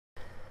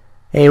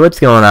Hey, what's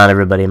going on,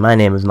 everybody? My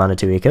name is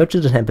Monotooi, coach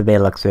of the Tampa Bay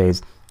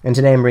Luxrays, and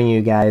today I'm bringing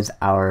you guys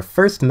our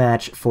first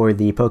match for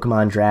the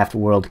Pokemon Draft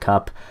World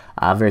Cup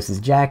versus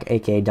Jack,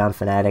 aka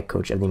Donphanatic,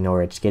 coach of the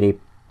Norwich Schady.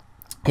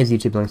 His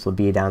YouTube links will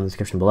be down in the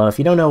description below. If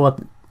you don't know what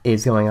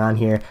is going on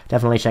here,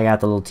 definitely check out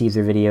the little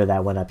teaser video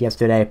that went up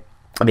yesterday.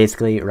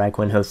 Basically,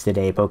 RhyQuinn hosted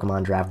a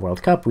Pokemon Draft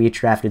World Cup. We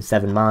each drafted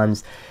 7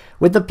 Mons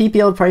with the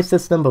PPL price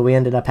system, but we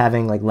ended up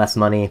having less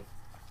money.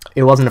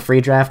 It wasn't a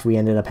free draft. We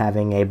ended up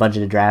having a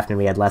budgeted draft, and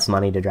we had less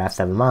money to draft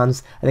 7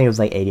 Mons. I think it was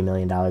like $80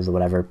 million or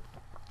whatever.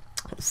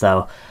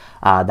 So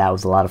that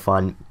was a lot of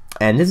fun.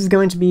 And this is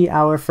going to be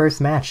our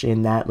first match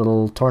in that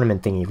little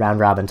tournament thingy,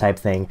 round-robin type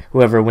thing.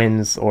 Whoever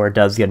wins or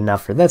does good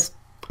enough for this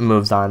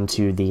moves on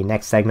to the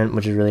next segment,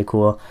 which is really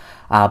cool.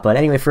 But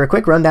anyway, for a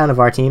quick rundown of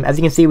our team, as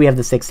you can see, we have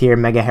the 6 here: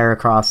 Mega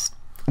Heracross,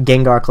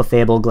 Gengar,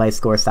 Clefable,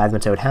 Gliscor,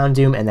 Seismitoad,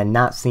 Houndoom, and then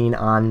not seen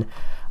on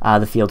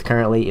the field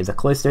currently is a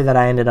Cloyster that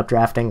I ended up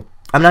drafting.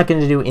 I'm not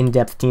going to do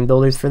in-depth team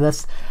builders for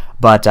this,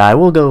 but I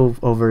will go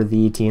over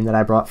the team that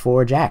I brought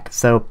for Jack.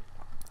 So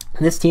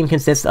this team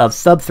consists of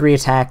sub-3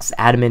 attacks,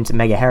 Adamant,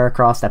 Mega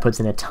Heracross. That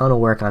puts in a ton of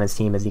work on his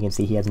team. As you can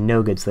see, he has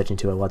no good switch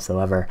into it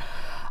whatsoever.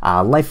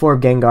 Life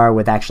Orb Gengar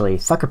with actually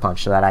Sucker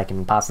Punch, so that I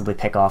can possibly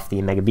pick off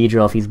the Mega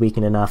Beedrill if he's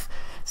weakened enough.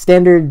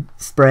 Standard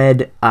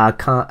spread, not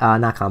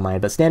Calm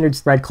Mind, but standard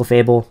spread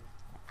Clefable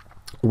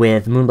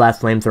with Moonblast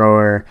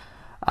Flamethrower,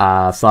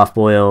 Soft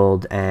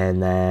Boiled,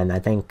 and then I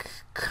think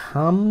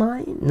Calm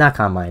Mind? Not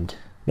Calm Mind.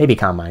 Maybe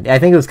Calm Mind. I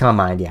think it was Calm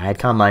Mind, yeah. I had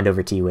Calm Mind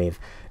over T-Wave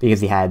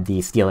because he had the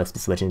Steelix to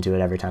switch into it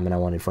every time and I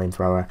wanted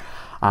Flamethrower.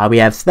 We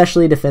have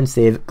Specially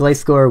Defensive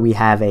Gliscor, we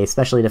have a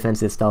Specially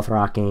Defensive Stealth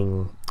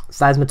Rocking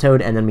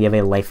Seismitoad, and then we have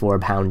a Life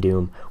Orb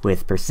Houndoom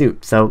with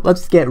Pursuit. So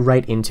let's get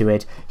right into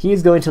it. He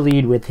is going to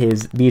lead with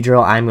his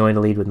Beedrill. I'm going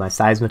to lead with my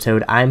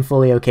Seismitoad. I'm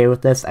fully okay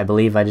with this. I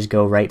believe I just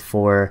go right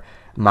for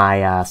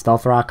my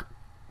Stealth Rock,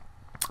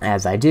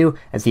 as I do,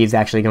 as he's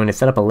actually going to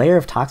set up a layer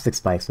of Toxic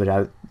Spikes, which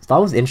I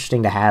thought was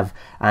interesting to have.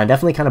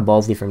 Definitely kind of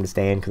ballsy for him to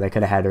stay in, because I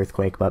could have had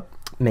Earthquake, but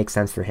makes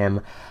sense for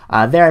him.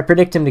 There, I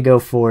predict him to go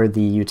for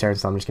the U-turn,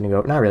 so I'm just going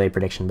to go, not really a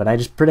prediction, but I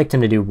just predict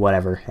him to do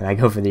whatever, and I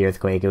go for the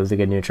Earthquake. It was a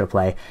good neutral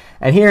play.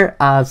 And here,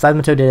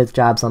 Seismitoad did its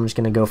job, so I'm just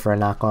going to go for a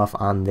knockoff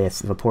on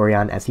this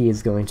Vaporeon, as he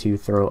is going to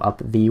throw up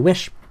the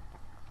Wish.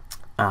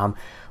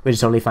 Which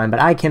is totally fine, but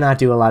I cannot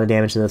do a lot of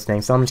damage to this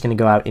thing, so I'm just going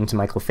to go out into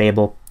my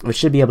Clefable, which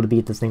should be able to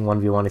beat this thing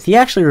 1v1, as he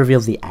actually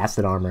reveals the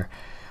Acid Armor,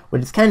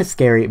 which is kind of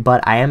scary,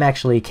 but I am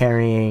actually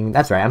carrying,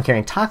 that's right, I'm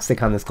carrying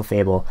Toxic on this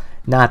Clefable,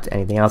 not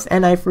anything else,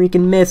 and I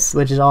freaking miss,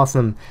 which is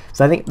awesome.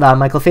 So I think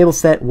my Clefable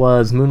set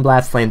was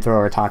Moonblast,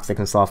 Flamethrower, Toxic,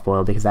 and Soft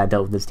Boil, because that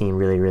dealt with this team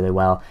really, really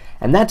well.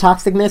 And that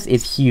Toxic miss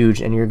is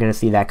huge, and you're going to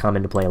see that come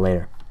into play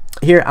later.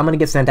 Here, I'm going to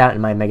get sent out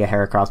in my Mega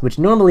Heracross, which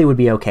normally would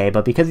be okay,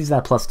 but because he's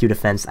at +2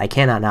 defense, I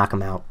cannot knock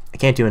him out. I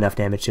can't do enough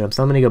damage to him,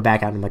 so I'm going to go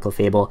back out in my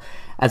Clefable,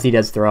 as he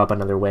does throw up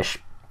another Wish.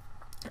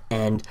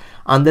 And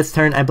on this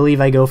turn, I believe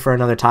I go for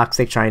another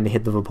Toxic, trying to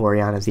hit the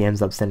Vaporeon, as he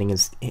ends up sending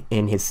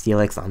in his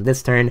Steelix on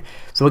this turn.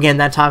 So again,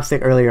 that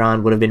Toxic earlier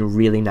on would have been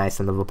really nice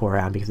on the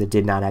Vaporeon, because it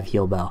did not have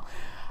Heal Bell.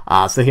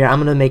 So here, I'm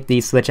going to make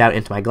the switch out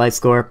into my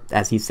Gliscor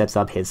as he sets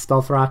up his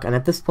Stealth Rock, and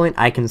at this point,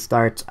 I can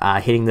start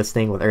hitting this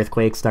thing with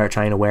Earthquake, start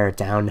trying to wear it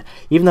down.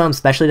 Even though I'm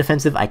specially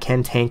defensive, I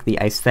can tank the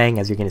Ice Fang,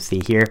 as you're going to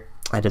see here.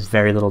 I does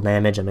very little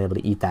damage. I'm able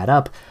to eat that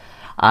up.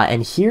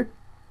 And here,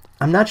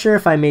 I'm not sure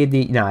if I made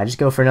the... No, I just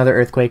go for another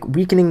Earthquake,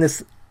 weakening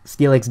this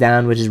Steelix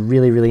down, which is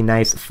really, really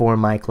nice for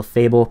my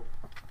Clefable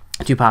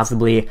to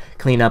possibly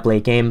clean up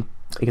late game,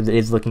 because it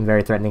is looking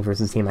very threatening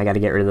versus team. I got to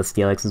get rid of the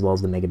Steelix as well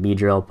as the Mega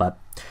Beedrill, but...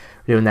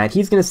 doing that,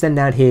 he's going to send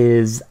out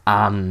his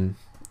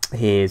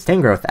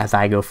Tangrowth as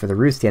I go for the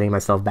Roost, getting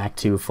myself back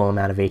to full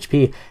amount of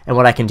HP. And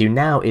what I can do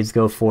now is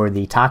go for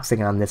the Toxic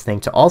on this thing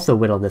to also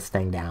whittle this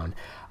thing down.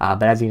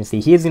 But as you can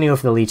see, he is going to go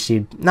for the Leech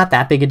Seed. Not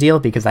that big a deal,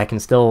 because I can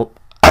still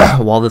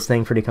wall this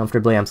thing pretty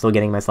comfortably. I'm still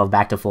getting myself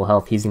back to full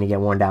health. He's going to get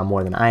worn down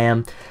more than I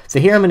am. So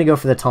here I'm going to go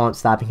for the Taunt,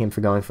 stopping him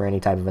from going for any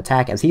type of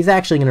attack, as he's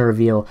actually going to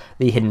reveal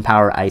the Hidden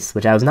Power Ice,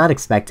 which I was not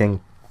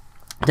expecting.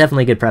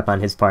 Definitely good prep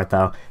on his part,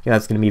 though.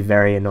 That's going to be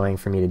very annoying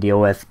for me to deal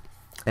with.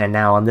 And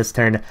now on this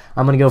turn,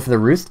 I'm going to go for the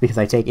Roost, because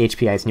I take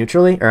HP Ice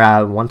neutrally,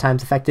 or 1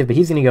 times effective, but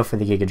he's going to go for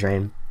the Giga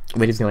Drain,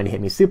 which is going to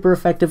hit me super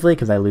effectively,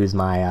 because I lose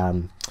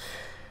my,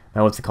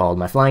 what's it called,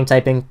 my Flying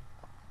typing.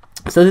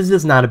 So this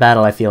is not a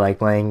battle I feel like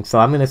playing, so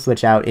I'm going to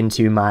switch out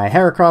into my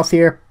Heracross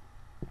here,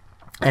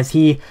 as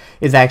he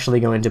is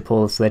actually going to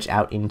pull a switch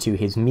out into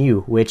his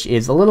Mew, which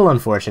is a little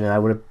unfortunate. I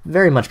would have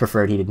very much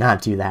preferred he did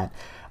not do that.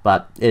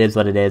 But it is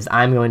what it is.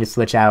 I'm going to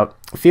switch out,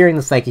 fearing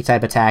the Psychic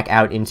type attack,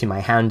 out into my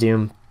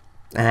Houndoom.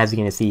 And as you're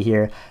going to see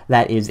here,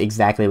 that is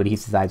exactly what he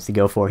decides to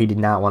go for. He did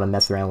not want to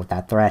mess around with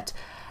that threat.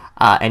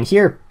 And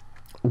here,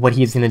 what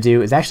he's going to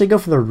do is actually go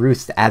for the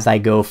Roost as I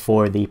go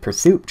for the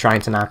Pursuit, trying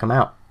to knock him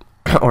out.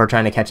 Or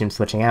trying to catch him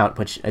switching out,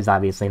 which is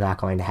obviously not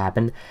going to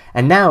happen.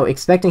 And now,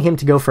 expecting him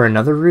to go for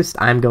another Roost,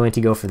 I'm going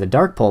to go for the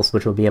Dark Pulse,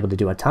 which will be able to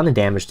do a ton of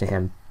damage to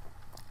him.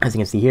 As you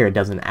can see here, it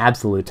does an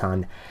absolute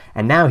ton.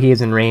 And now he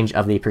is in range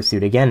of the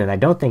Pursuit again, and I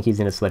don't think he's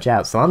going to switch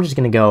out. So I'm just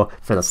going to go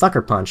for the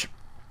Sucker Punch,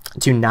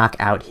 to knock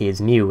out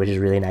his Mew, which is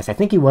really nice. I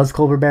think he was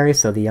Colberberry,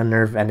 so the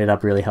Unnerve ended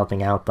up really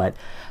helping out, but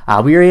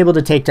we were able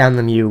to take down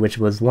the Mew, which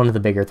was one of the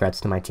bigger threats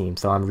to my team,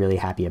 so I'm really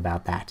happy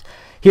about that.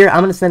 Here,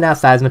 I'm going to send out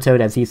Seismitoad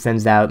as he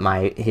sends out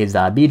his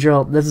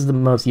Beedrill. This is the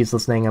most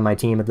useless thing on my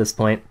team at this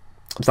point,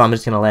 so I'm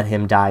just going to let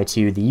him die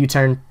to the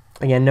U-turn.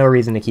 Again, no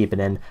reason to keep it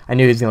in. I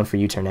knew he was going for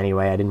U-turn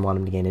anyway. I didn't want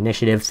him to gain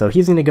initiative, so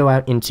he's going to go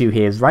out into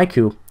his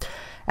Raikou.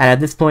 And at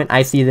this point,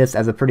 I see this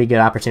as a pretty good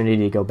opportunity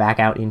to go back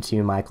out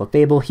into my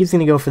Clefable. He's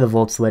going to go for the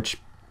Volt Switch.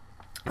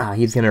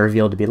 He's going to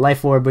reveal to be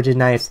Life Orb, which is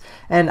nice.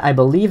 And I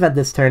believe at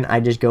this turn, I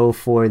just go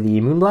for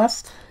the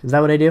Moonblast. Is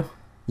that what I do?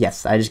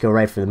 Yes, I just go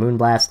right for the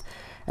Moonblast.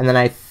 And then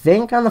I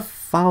think on the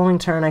following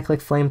turn, I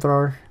click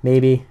Flamethrower.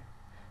 Maybe.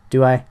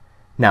 Do I?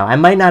 No, I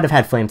might not have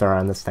had Flamethrower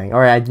on this thing,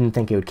 or I didn't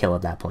think it would kill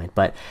at that point.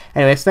 But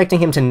anyway,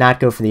 expecting him to not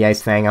go for the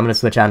Ice Fang, I'm going to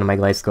switch out to my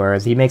Gliscor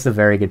as he makes a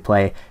very good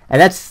play.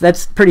 And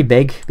that's pretty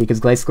big, because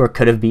Gliscor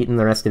could have beaten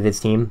the rest of his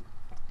team.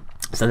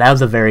 So that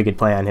was a very good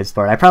play on his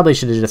part. I probably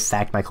should have just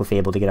sacked my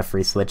Clefable to get a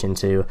free switch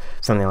into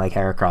something like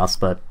Heracross,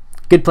 but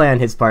good play on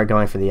his part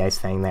going for the Ice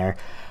Fang there.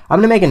 I'm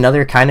going to make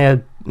another kind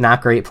of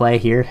not great play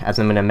here, as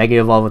I'm going to Mega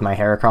Evolve with my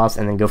Heracross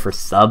and then go for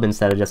Sub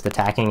instead of just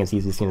attacking, as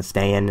he's just going to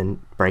stay in and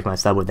break my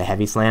Sub with the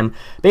Heavy Slam.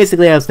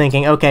 Basically, I was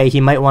thinking, okay, he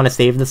might want to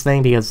save this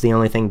thing because it's the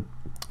only thing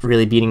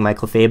really beating my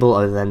Clefable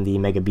other than the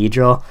Mega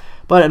Beedrill,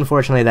 but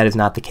unfortunately that is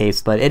not the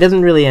case, but it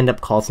doesn't really end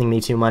up costing me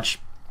too much.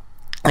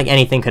 Like,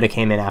 anything could have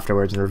came in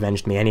afterwards and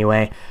revenged me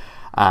anyway.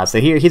 So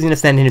here, he's going to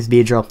send in his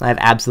Beedrill. I have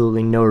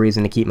absolutely no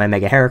reason to keep my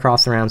Mega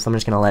Heracross around, so I'm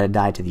just going to let it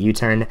die to the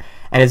U-turn.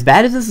 And as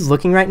bad as this is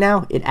looking right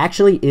now, it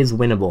actually is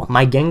winnable.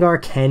 My Gengar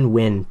can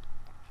win.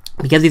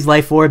 Because he's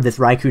Life Orb, this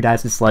Raikou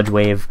dies to Sludge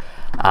Wave,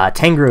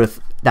 Tangrowth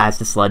dies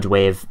to Sludge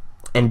Wave,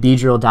 and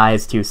Beedrill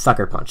dies to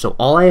Sucker Punch. So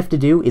all I have to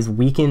do is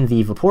weaken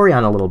the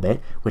Vaporeon a little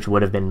bit, which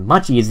would have been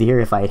much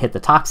easier if I had hit the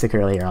Toxic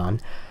earlier on,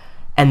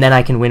 and then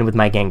I can win with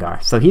my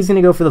Gengar. So he's going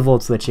to go for the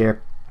Volt Switch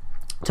here.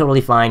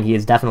 Totally fine. He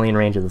is definitely in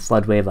range of the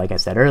Sludge Wave, like I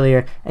said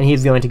earlier, and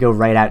he's going to go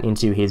right out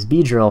into his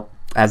Beedrill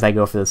as I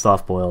go for the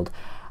Soft Boiled.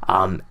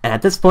 And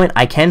at this point,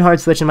 I can hard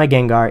switch in my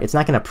Gengar. It's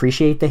not going to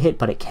appreciate the hit,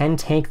 but it can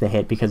tank the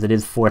hit because it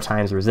is 4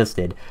 times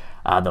resisted.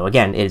 Though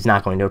again, it is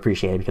not going to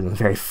appreciate it because I'm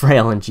very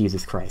frail and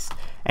Jesus Christ.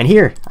 And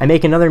here, I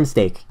make another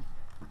mistake.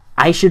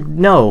 I should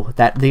know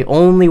that the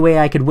only way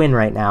I could win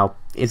right now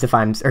is if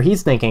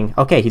he's thinking,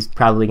 okay, he's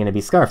probably going to be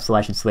Scarfed, so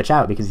I should switch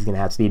out because he's going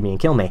to outspeed me and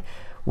kill me.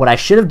 What I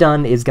should have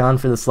done is gone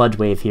for the Sludge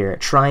Wave here,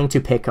 trying to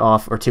pick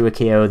off or to a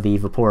KO the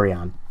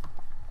Vaporeon.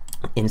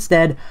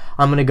 Instead,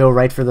 I'm going to go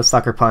right for the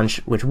Sucker Punch,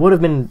 which would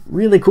have been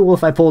really cool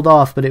if I pulled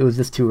off, but it was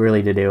just too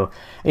early to do.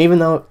 And even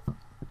though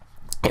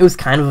it was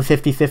kind of a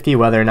 50-50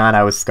 whether or not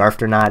I was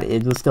Scarfed or not,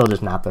 it was still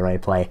just not the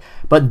right play.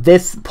 But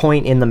this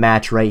point in the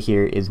match right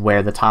here is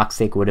where the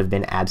Toxic would have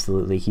been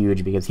absolutely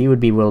huge, because he would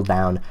be whittled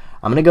down.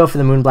 I'm going to go for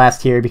the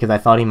Moonblast here because I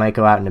thought he might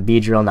go out in a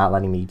Beedrill, not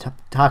letting me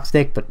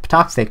Toxic, but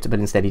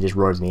instead he just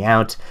roars me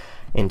out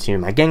into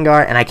my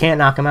Gengar, and I can't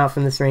knock him out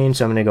from this range,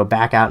 so I'm going to go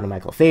back out into my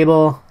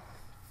Clefable.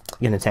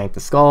 Going to tank the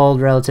Scald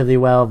relatively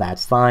well,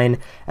 that's fine.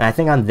 And I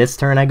think on this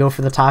turn I go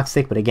for the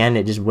Toxic, but again,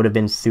 it just would have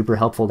been super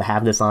helpful to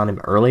have this on him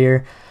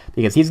earlier,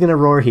 because he's going to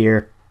roar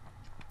here.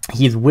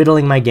 He's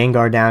whittling my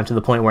Gengar down to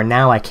the point where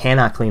now I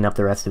cannot clean up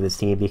the rest of his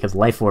team because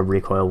Life Orb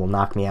Recoil will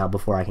knock me out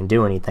before I can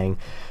do anything.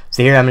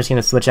 So here I'm just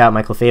going to switch out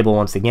my Clefable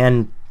once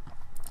again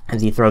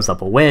as he throws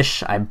up a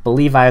Wish. I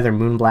believe either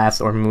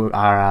Moonblast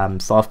or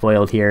Soft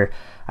Boiled here.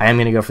 I am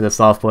going to go for the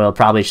Soft Boiled.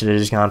 Probably should have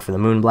just gone for the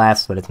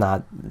Moonblast, but it's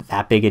not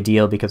that big a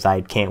deal because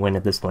I can't win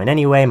at this point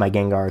anyway. My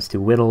Gengar is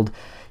too whittled.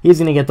 He's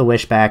going to get the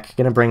Wish back.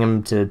 Going to bring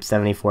him to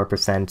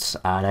 74%.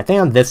 And I think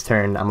on this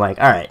turn, I'm like,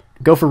 alright,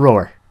 go for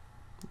Roar.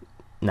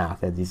 No,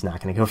 he's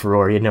not going to go for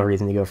Roar. He had no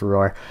reason to go for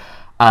Roar.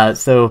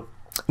 So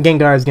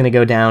Gengar is going to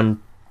go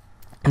down.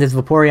 This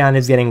Vaporeon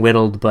is getting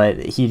whittled, but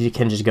he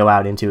can just go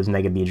out into his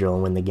Mega Beedrill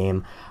and win the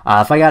game.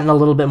 If I gotten a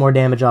little bit more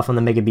damage off on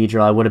the Mega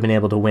Beedrill, I would have been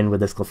able to win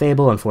with this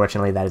Clefable.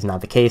 Unfortunately, that is not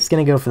the case.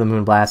 Going to go for the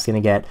Moonblast.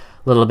 Going to get a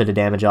little bit of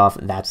damage off.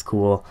 That's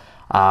cool.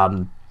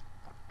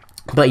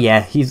 But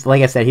yeah,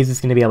 like I said, he's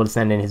just going to be able to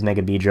send in his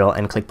Mega Beedrill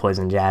and click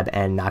Poison Jab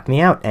and knock me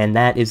out, and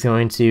that is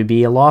going to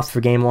be a loss for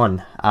Game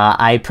 1.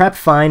 I prepped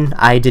fine.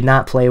 I did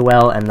not play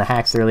well, and the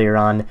hacks earlier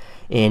on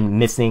in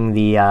missing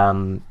the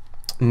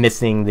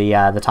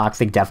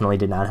Toxic definitely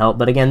did not help.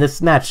 But again,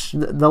 this match,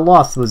 the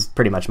loss was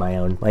pretty much my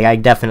own. Like, I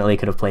definitely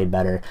could have played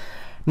better.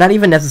 Not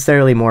even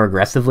necessarily more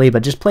aggressively,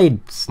 but just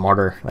played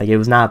smarter. Like, it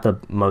was not the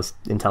most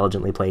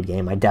intelligently played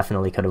game. I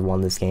definitely could have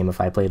won this game if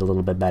I played a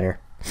little bit better.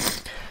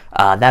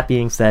 That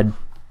being said,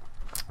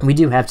 we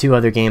do have 2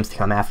 other games to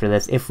come after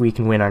this. If we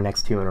can win our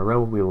next 2 in a row,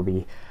 we will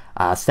be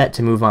set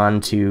to move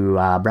on to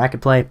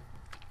bracket play.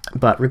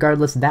 But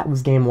regardless, that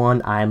was Game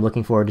 1. I'm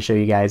looking forward to show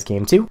you guys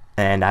Game 2,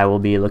 and I will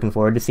be looking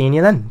forward to seeing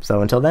you then.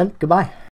 So until then, goodbye.